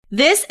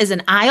This is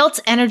an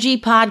IELTS Energy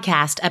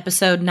Podcast,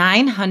 episode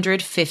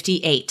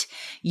 958,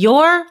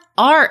 your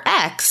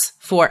RX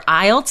for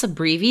IELTS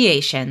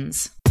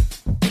abbreviations.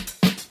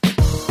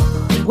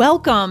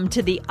 Welcome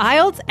to the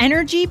IELTS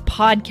Energy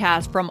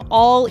Podcast from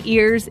All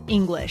Ears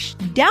English,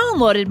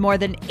 downloaded more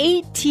than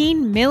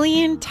 18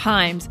 million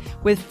times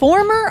with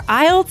former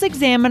IELTS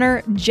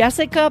examiner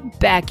Jessica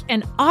Beck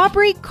and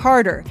Aubrey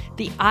Carter,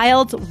 the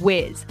IELTS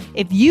whiz.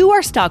 If you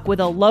are stuck with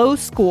a low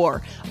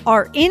score,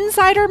 our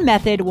insider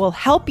method will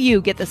help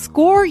you get the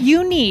score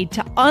you need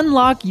to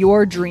unlock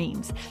your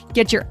dreams.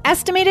 Get your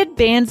estimated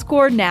band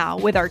score now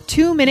with our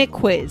 2-minute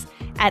quiz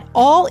at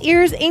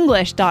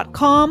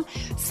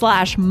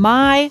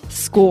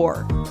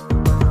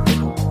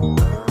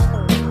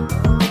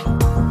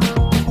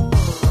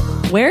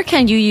allearsenglish.com/myscore. Where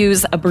can you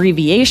use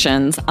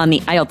abbreviations on the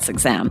IELTS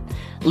exam?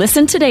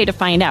 Listen today to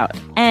find out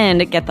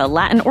and get the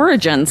Latin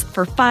origins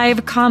for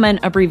 5 common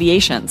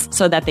abbreviations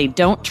so that they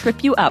don't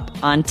trip you up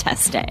on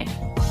test day.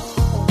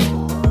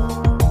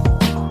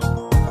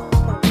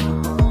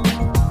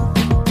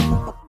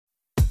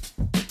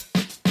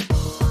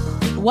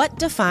 What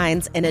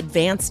defines an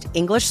advanced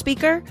English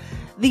speaker?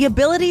 The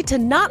ability to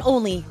not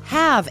only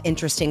have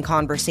interesting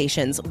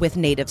conversations with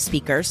native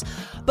speakers,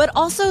 but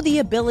also the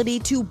ability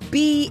to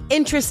be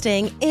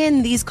interesting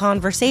in these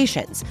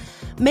conversations.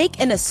 Make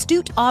an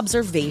astute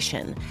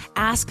observation,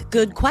 ask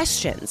good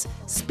questions,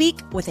 speak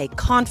with a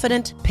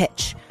confident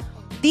pitch.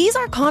 These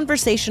are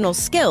conversational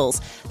skills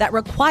that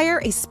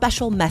require a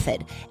special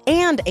method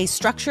and a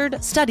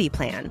structured study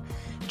plan.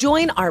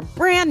 Join our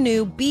brand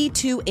new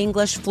B2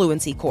 English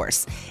Fluency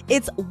course.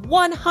 It's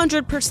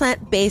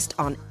 100% based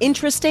on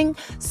interesting,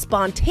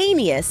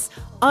 spontaneous,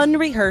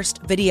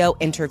 unrehearsed video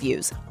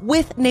interviews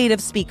with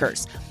native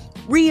speakers.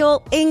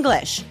 Real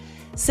English.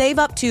 Save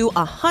up to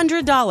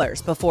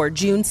 $100 before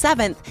June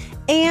 7th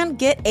and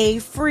get a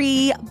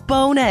free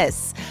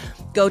bonus.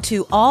 Go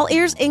to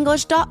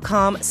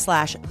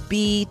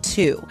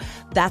allearsenglish.com/B2.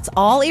 That's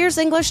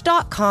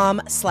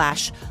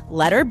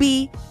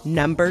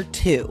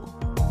allearsenglish.com/B2.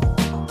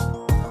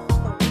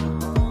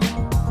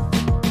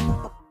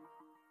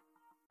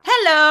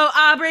 Hello,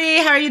 Aubrey.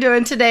 How are you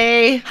doing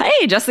today?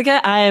 Hey, Jessica.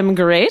 I'm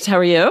great. How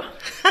are you?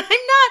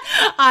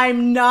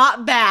 I'm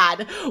not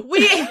bad.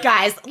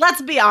 Guys,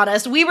 let's be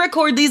honest. We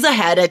record these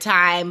ahead of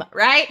time,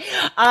 right?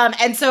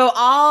 And so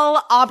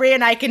all Aubrey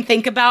and I can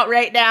think about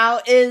right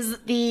now is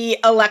the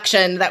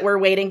election that we're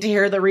waiting to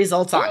hear the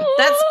results on.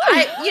 Let's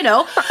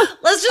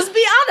just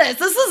be honest.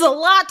 This is a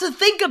lot to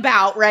think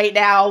about right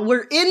now.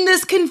 We're in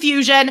this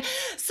confusion.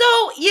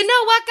 So you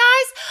know what,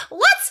 guys?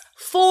 Let's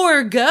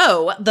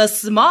forego the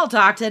small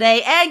talk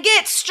today and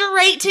get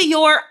straight to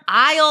your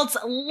IELTS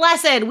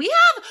lesson. We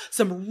have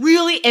some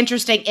really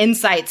interesting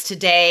insights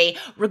today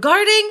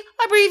regarding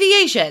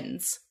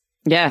abbreviations.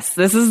 Yes,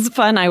 this is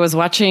fun. I was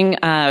watching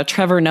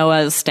Trevor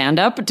Noah's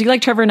stand-up. Do you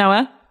like Trevor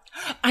Noah?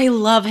 I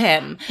love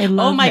him.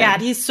 Oh my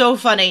God, he's so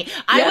funny.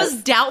 Yes. I was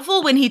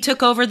doubtful when he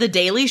took over The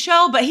Daily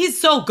Show, but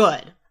he's so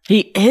good.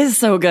 He is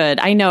so good.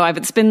 I know.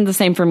 It's been the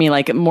same for me,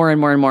 like more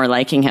and more and more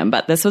liking him.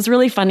 But this was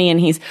really funny.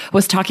 And he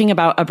was talking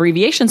about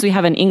abbreviations we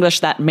have in English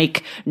that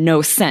make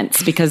no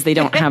sense because they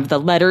don't have the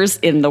letters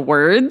in the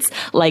words.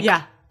 Like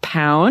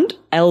pound,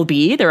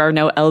 LB. There are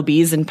no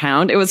LBs in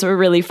pound. It was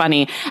really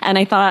funny. And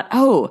I thought,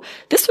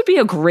 this would be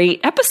a great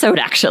episode,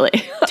 actually.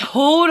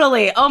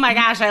 Totally. Oh my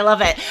gosh, I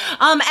love it.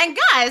 And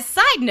guys,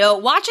 side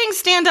note, watching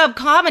stand-up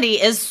comedy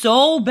is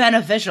so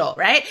beneficial,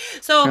 right?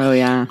 So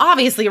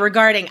obviously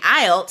regarding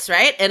IELTS,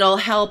 right? It'll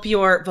help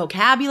your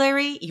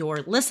vocabulary, your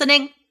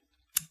listening,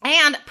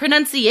 and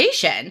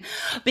pronunciation,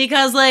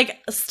 because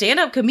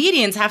stand-up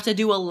comedians have to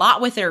do a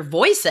lot with their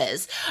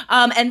voices.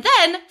 And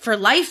then for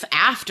life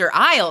after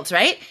IELTS,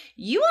 right?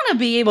 You want to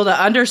be able to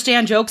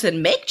understand jokes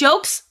and make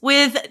jokes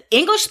with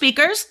English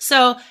speakers.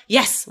 So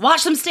yes,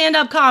 watch some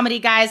stand-up comedy,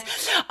 guys.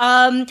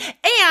 And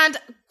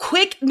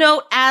quick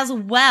note as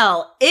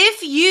well,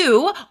 if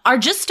you are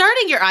just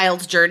starting your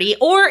IELTS journey,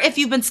 or if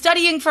you've been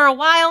studying for a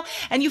while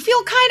and you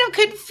feel kind of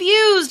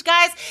confused,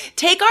 guys,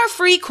 take our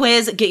free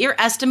quiz, get your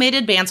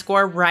estimated band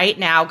score right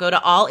now. Go to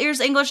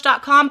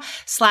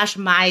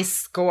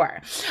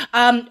allearsenglish.com/myscore.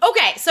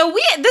 Okay, so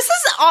this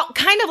is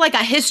kind of like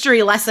a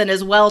history lesson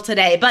as well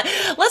today, but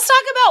let's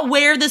talk about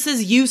where this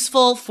is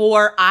useful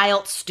for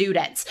IELTS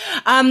students.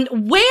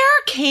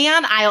 Where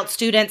can IELTS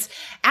students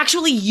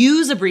actually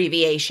use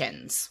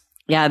abbreviations?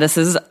 Yeah, this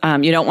is,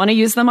 you don't want to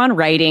use them on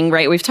writing,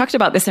 right? We've talked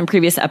about this in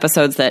previous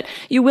episodes that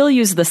you will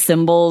use the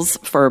symbols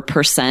for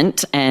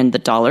percent and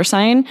the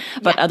 $sign.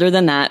 But other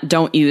than that,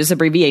 don't use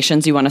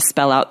abbreviations. You want to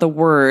spell out the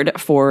word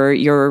for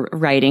your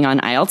writing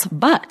on IELTS,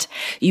 but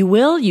you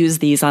will use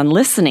these on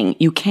listening.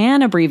 You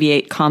can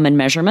abbreviate common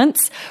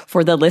measurements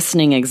for the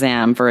listening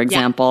exam. For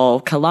example,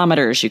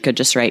 kilometers, you could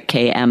just write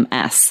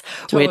KMS,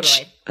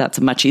 which that's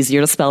much easier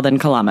to spell than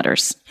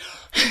kilometers.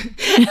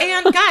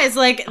 And guys,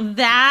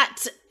 that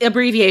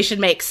abbreviation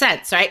makes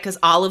sense, right? Because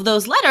all of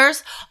those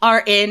letters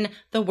are in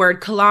the word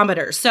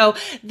kilometers. So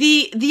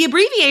the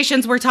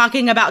abbreviations we're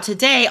talking about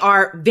today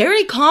are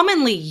very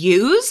commonly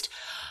used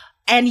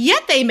and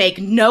yet they make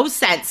no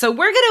sense. So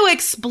we're going to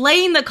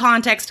explain the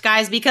context,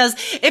 guys, because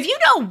if you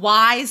know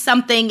why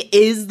something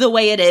is the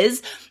way it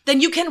is, then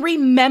you can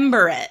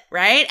remember it,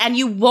 right? And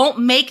you won't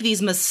make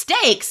these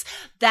mistakes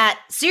that,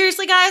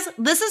 seriously, guys,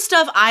 this is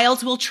stuff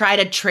IELTS will try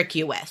to trick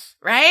you with,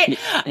 right?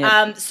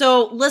 Yep.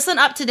 So listen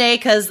up today,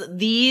 because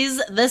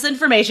this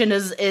information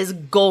is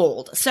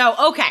gold. So,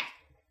 okay.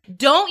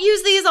 Don't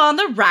use these on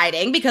the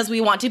writing because we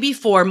want to be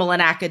formal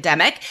and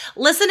academic.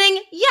 Listening,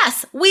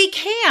 yes, we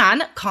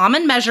can.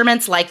 Common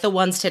measurements like the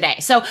ones today.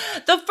 So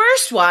the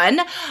first one,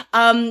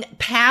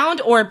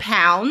 pound or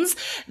pounds,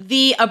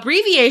 the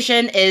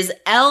abbreviation is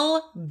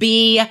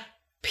LB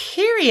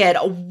period.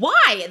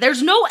 Why?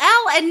 There's no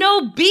L and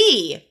no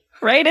B.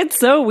 Right? It's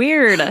so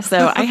weird.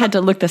 So I had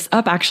to look this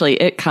up, actually.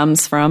 It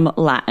comes from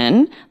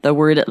Latin, the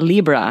word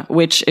libra,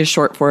 which is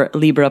short for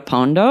libra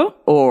pondo,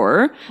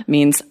 or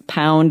means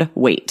pound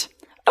weight.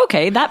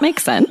 Okay, that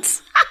makes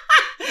sense.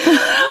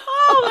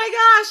 Oh my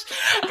gosh.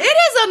 It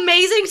is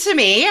amazing to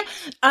me.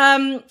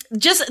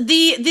 Just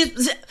the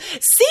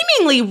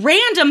seemingly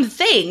random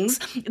things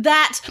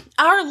that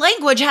our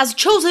language has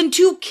chosen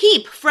to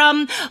keep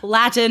from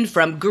Latin,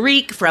 from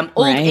Greek, from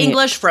Old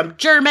English, from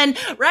German,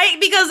 right?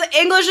 Because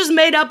English is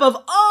made up of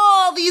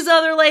all these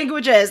other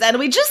languages, and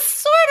we just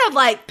sort of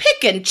like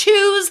pick and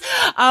choose,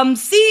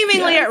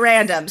 seemingly at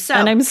random. So,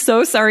 and I'm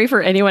so sorry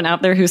for anyone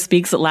out there who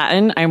speaks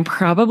Latin. I'm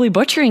probably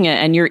butchering it,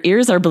 and your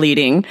ears are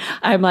bleeding.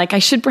 I'm like, I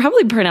should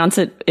probably pronounce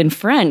it in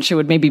French. It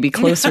would maybe be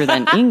closer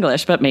than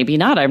English, but maybe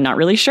not. I'm not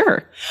really sure.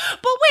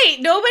 But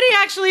wait, nobody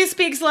actually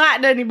speaks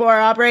Latin anymore,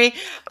 Aubrey.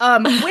 We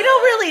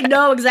don't really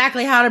know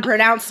exactly how to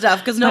pronounce stuff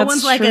because no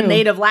one's like a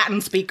native Latin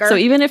speaker. So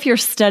even if you're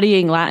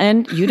studying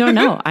Latin, you don't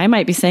know. I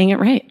might be saying it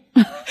right.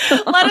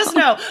 Let us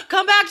know.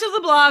 Come back to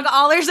the blog,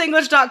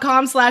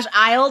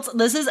 allearsenglish.com/IELTS.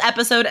 This is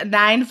episode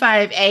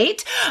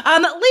 958. Leave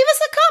us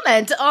a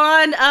comment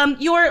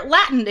on your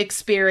Latin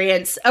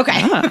experience.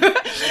 Okay. So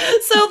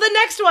the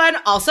next one,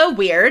 also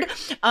weird,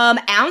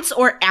 ounce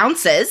or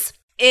ounces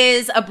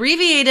is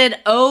abbreviated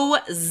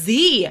OZ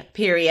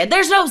period.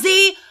 There's no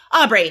Z.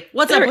 Aubrey,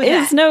 what's up with that?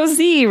 There is no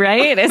Z,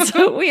 right? It's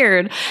so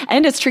weird.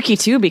 And it's tricky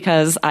too,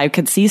 because I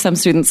could see some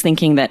students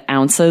thinking that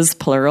ounces,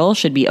 plural,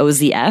 should be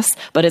OZS,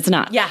 but it's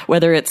not. Yeah.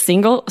 Whether it's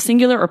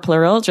singular or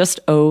plural, just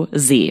OZ.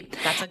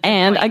 That's a good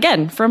and point.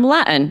 Again, from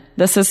Latin.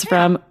 This is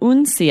from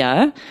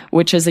uncia,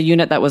 which is a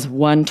unit that was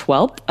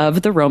 1/12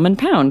 of the Roman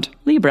pound,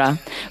 libra.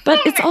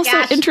 But it's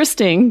also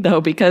interesting, though,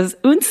 because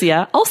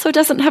uncia also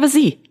doesn't have a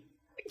Z.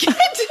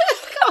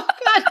 Oh,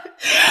 God.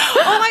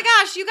 Oh my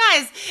gosh, you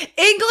guys,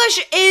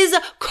 English is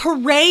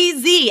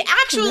crazy.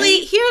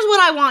 Actually, here's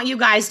what I want you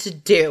guys to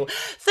do.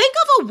 Think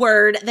of a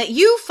word that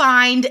you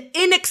find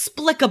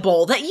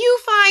inexplicable, that you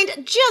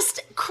find just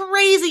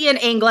crazy in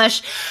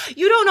English.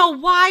 You don't know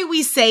why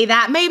we say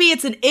that. Maybe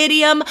it's an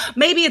idiom.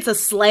 Maybe it's a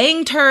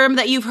slang term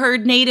that you've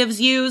heard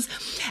natives use.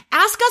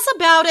 Ask us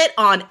about it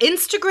on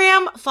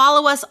Instagram.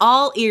 Follow us,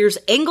 All Ears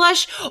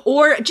English,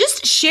 or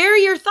just share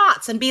your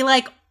thoughts and be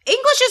like,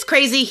 English is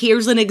crazy.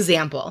 Here's an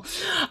example.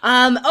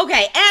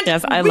 Okay. And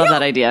yes, I love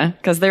that idea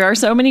because there are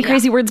so many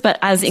crazy words, but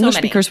as English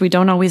speakers, we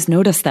don't always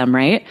notice them,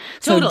 right?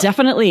 Totally. So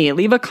definitely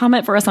leave a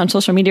comment for us on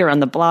social media or on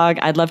the blog.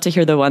 I'd love to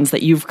hear the ones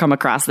that you've come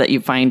across that you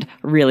find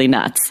really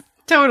nuts.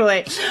 Totally.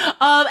 And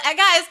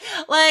guys,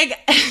 like,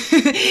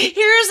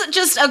 here's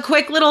just a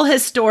quick little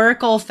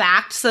historical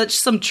fact, such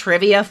some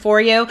trivia for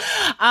you.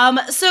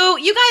 So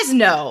you guys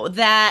know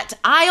that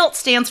IELTS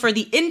stands for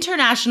the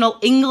International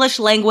English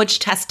Language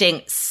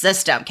Testing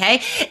System,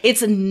 okay?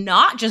 It's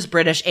not just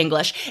British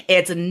English.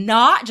 It's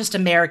not just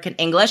American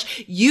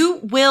English.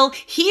 You will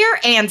hear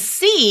and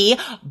see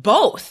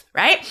both,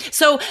 right?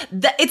 So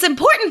it's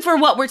important for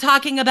what we're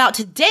talking about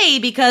today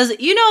because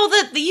you know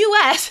that the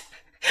U.S.,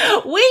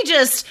 we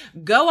just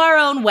go our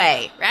own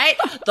way, right?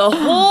 The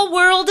whole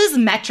world is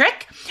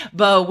metric,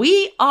 but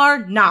we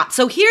are not.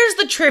 So here's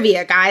the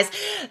trivia, guys.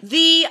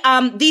 The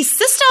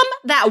system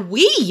that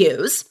we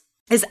use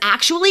is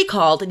actually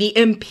called the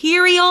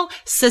Imperial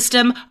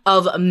System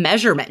of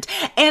Measurement.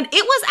 And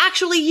it was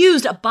actually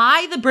used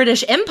by the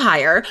British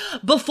Empire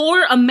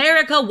before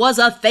America was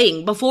a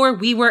thing, before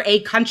we were a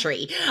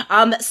country.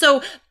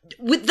 So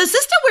with the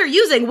system we're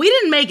using, we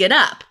didn't make it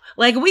up.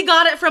 Like, we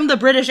got it from the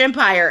British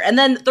Empire, and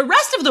then the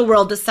rest of the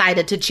world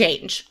decided to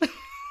change.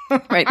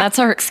 Right, that's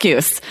our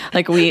excuse.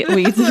 Like, we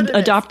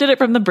adopted it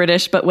from the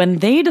British, but when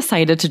they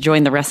decided to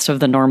join the rest of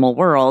the normal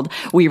world,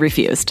 we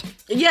refused.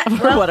 Yeah,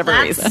 for whatever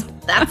reason.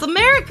 That's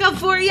America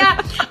for you.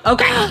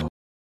 Okay.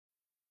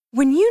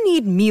 When you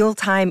need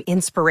mealtime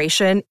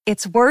inspiration,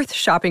 it's worth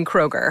shopping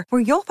Kroger, where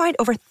you'll find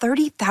over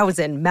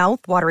 30,000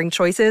 mouth-watering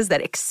choices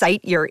that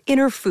excite your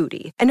inner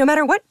foodie. And no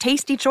matter what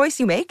tasty choice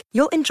you make,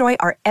 you'll enjoy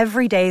our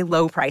everyday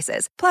low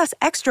prices, plus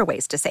extra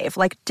ways to save,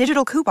 like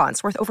digital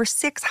coupons worth over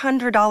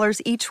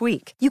 $600 each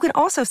week. You can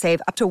also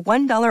save up to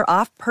 $1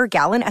 off per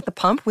gallon at the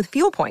pump with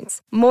fuel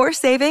points. More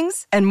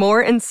savings and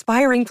more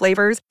inspiring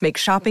flavors make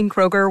shopping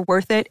Kroger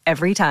worth it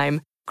every time.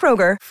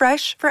 Kroger,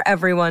 fresh for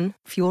everyone.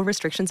 Fuel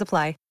restrictions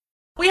apply.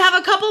 We have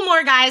a couple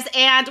more, guys,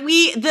 and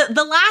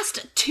the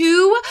last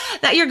two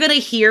that you're going to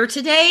hear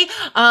today,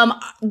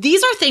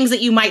 these are things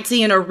that you might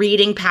see in a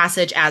reading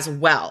passage as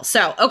well.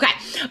 So, okay,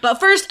 but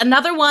first,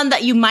 another one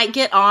that you might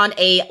get on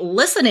a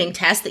listening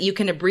test that you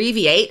can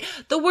abbreviate,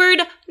 the word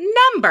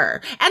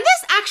number. And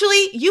this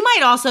actually, you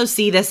might also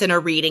see this in a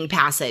reading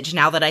passage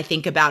now that I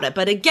think about it,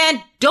 but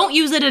again, don't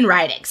use it in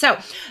writing. So,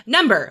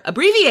 number,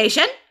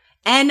 abbreviation,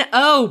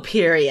 N-O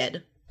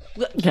period.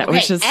 Yeah, okay,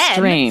 which is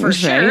strange, for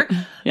sure, right?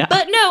 Yeah.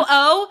 But no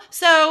O.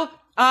 So,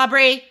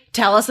 Aubrey,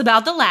 tell us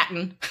about the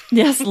Latin.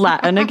 Yes,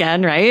 Latin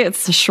again, right?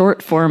 It's a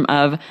short form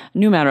of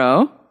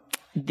numero,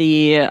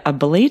 the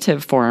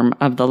ablative form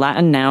of the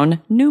Latin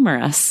noun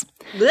numerous.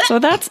 Blech. So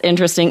that's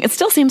interesting. It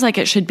still seems like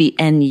it should be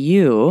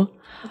N-U.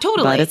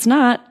 Totally. But it's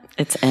not.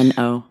 It's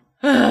N-O.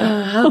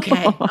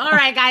 Okay. All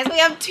right, guys. We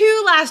have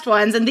two last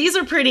ones, and these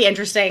are pretty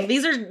interesting.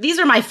 These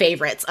are my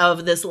favorites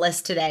of this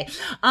list today.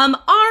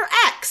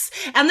 RX.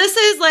 And this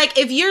is like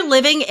if you're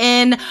living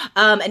in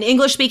an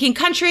English-speaking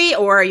country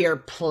or you're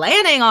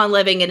planning on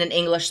living in an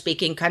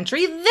English-speaking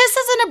country, this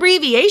is an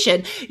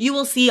abbreviation you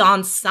will see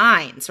on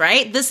signs,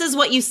 right? This is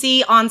what you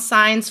see on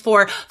signs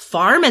for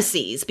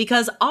pharmacies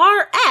because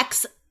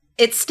RX,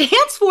 it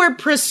stands for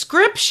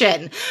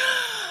prescription.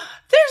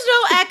 There's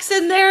no X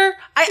in there.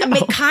 I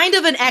make kind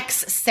of an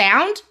X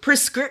sound.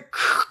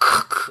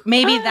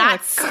 Maybe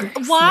that's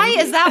why.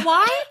 Maybe. Is that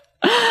why?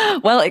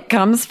 Well, it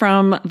comes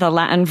from the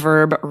Latin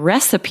verb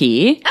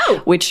recipe,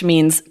 which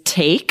means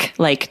take,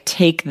 like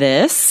take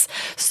this.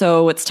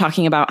 So it's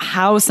talking about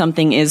how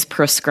something is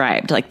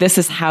prescribed. Like this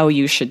is how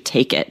you should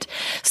take it.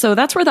 So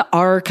that's where the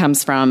R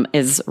comes from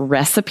is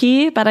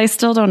recipe, but I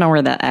still don't know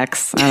where the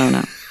X, I don't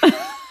know.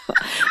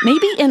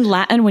 Maybe in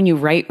Latin, when you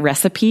write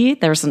recipe,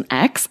 there's an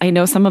X. I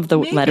know some of the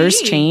letters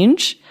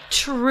change.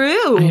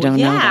 True. I don't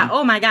know. Yeah.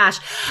 Oh my gosh.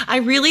 I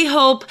really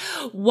hope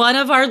one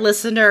of our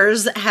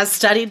listeners has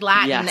studied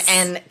Latin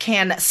and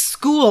can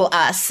school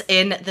us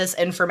in this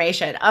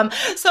information.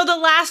 So the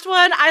last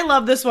one, I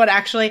love this one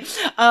actually.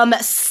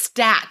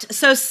 Stat.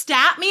 So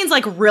stat means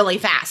like really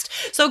fast.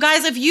 So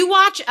guys, if you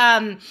watch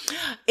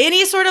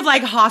any sort of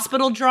like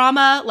hospital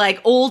drama,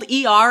 like old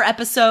ER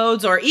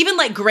episodes or even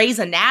like Grey's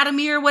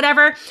Anatomy or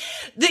whatever,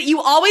 that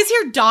you always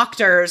hear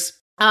doctors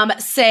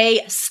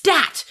say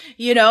stat,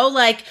 you know,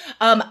 like,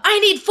 I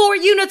need 4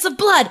 units of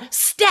blood,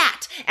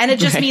 stat. And it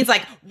just means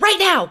like right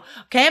now.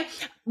 Okay.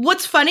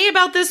 What's funny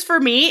about this for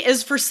me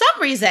is for some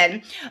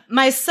reason,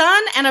 my son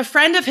and a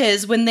friend of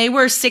his, when they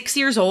were 6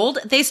 years old,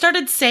 they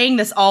started saying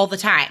this all the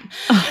time.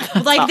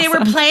 Like they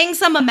were playing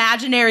some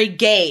imaginary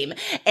game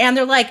and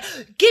they're like,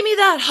 give me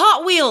that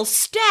Hot Wheels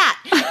stat.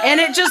 And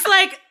it just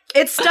like,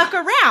 it stuck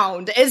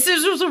around. It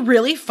was a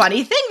really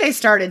funny thing they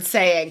started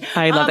saying.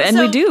 I love it. And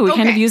we do. We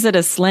kind of use it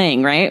as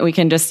slang, right? We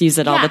can just use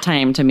it all the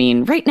time to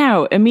mean right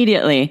now,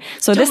 immediately.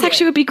 So this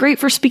actually would be great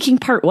for speaking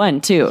part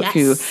 1 too. Yes. If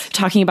you're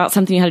talking about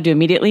something you had to do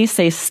immediately,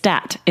 say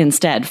stat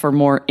instead for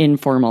more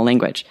informal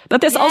language.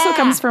 But this also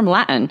comes from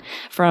Latin,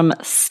 from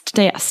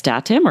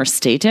statim or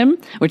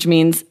statim, which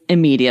means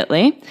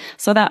immediately.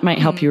 So that might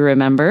help you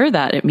remember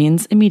that it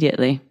means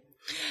immediately.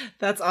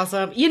 That's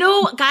awesome. You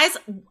know, guys,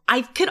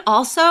 I could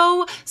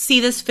also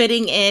see this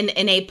fitting in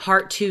a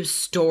part 2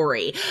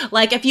 story.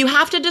 Like if you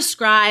have to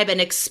describe an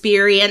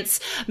experience,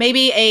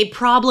 maybe a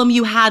problem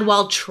you had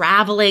while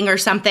traveling or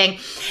something,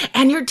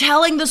 and you're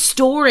telling the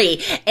story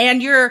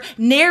and you're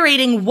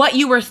narrating what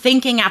you were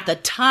thinking at the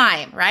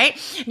time, right?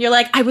 And you're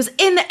like, I was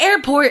in the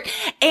airport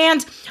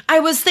and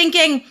I was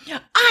thinking,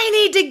 I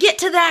need to get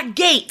to that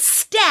gate,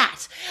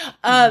 stat.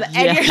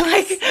 And you're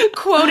like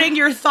quoting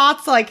your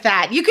thoughts like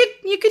that. You could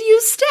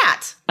use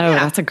stat. Oh,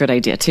 that's a good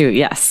idea too.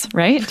 Yes,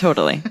 right?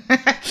 Totally.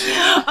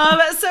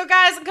 So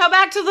guys, go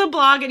back to the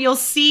blog and you'll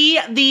see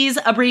these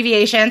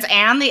abbreviations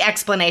and the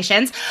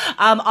explanations.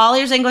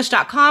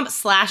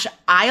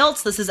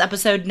 allearsenglish.com/IELTS. This is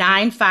episode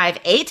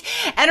 958.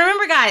 And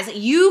remember guys,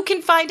 you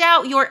can find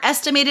out your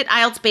estimated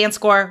IELTS band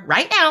score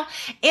right now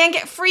and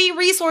get free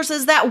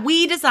resources that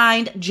we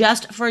designed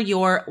just for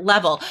your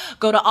level.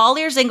 Go to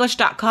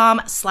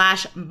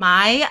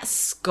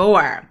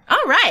allearsenglish.com/myscore.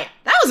 All right.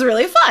 That was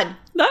really fun.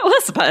 That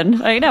was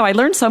fun. I know. I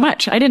learned so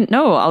much. I didn't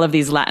know all of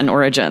these Latin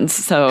origins.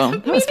 So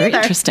that was very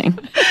interesting.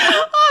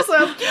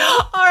 Awesome.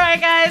 All right,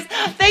 guys.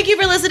 Thank you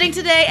for listening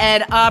today.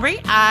 And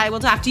Aubrey, I will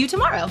talk to you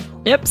tomorrow.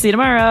 Yep. See you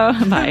tomorrow.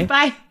 Bye.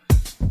 Bye.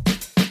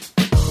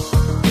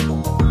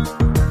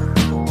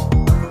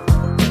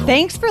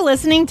 Thanks for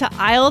listening to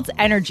IELTS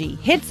Energy.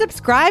 Hit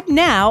subscribe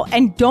now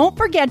and don't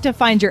forget to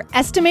find your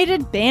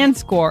estimated band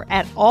score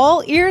at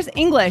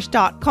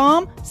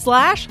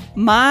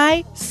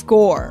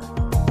allearsenglish.com/myscore.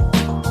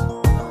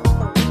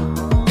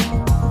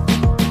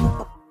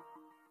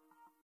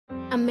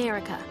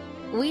 America.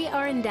 We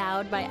are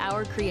endowed by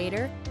our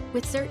Creator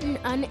with certain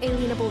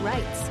unalienable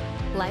rights: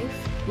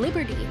 life,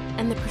 liberty,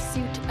 and the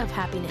pursuit of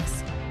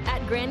happiness.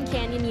 At Grand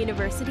Canyon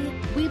University,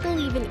 we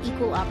believe in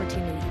equal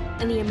opportunity,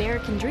 and the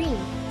American dream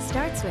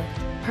starts with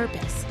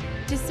purpose.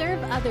 To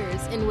serve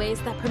others in ways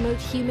that promote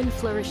human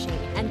flourishing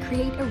and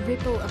create a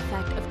ripple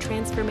effect of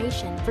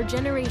transformation for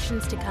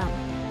generations to come.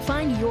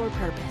 Find your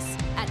purpose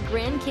at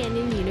Grand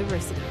Canyon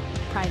University.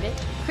 Private,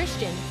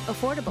 Christian,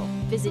 affordable.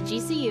 Visit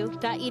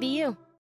gcu.edu.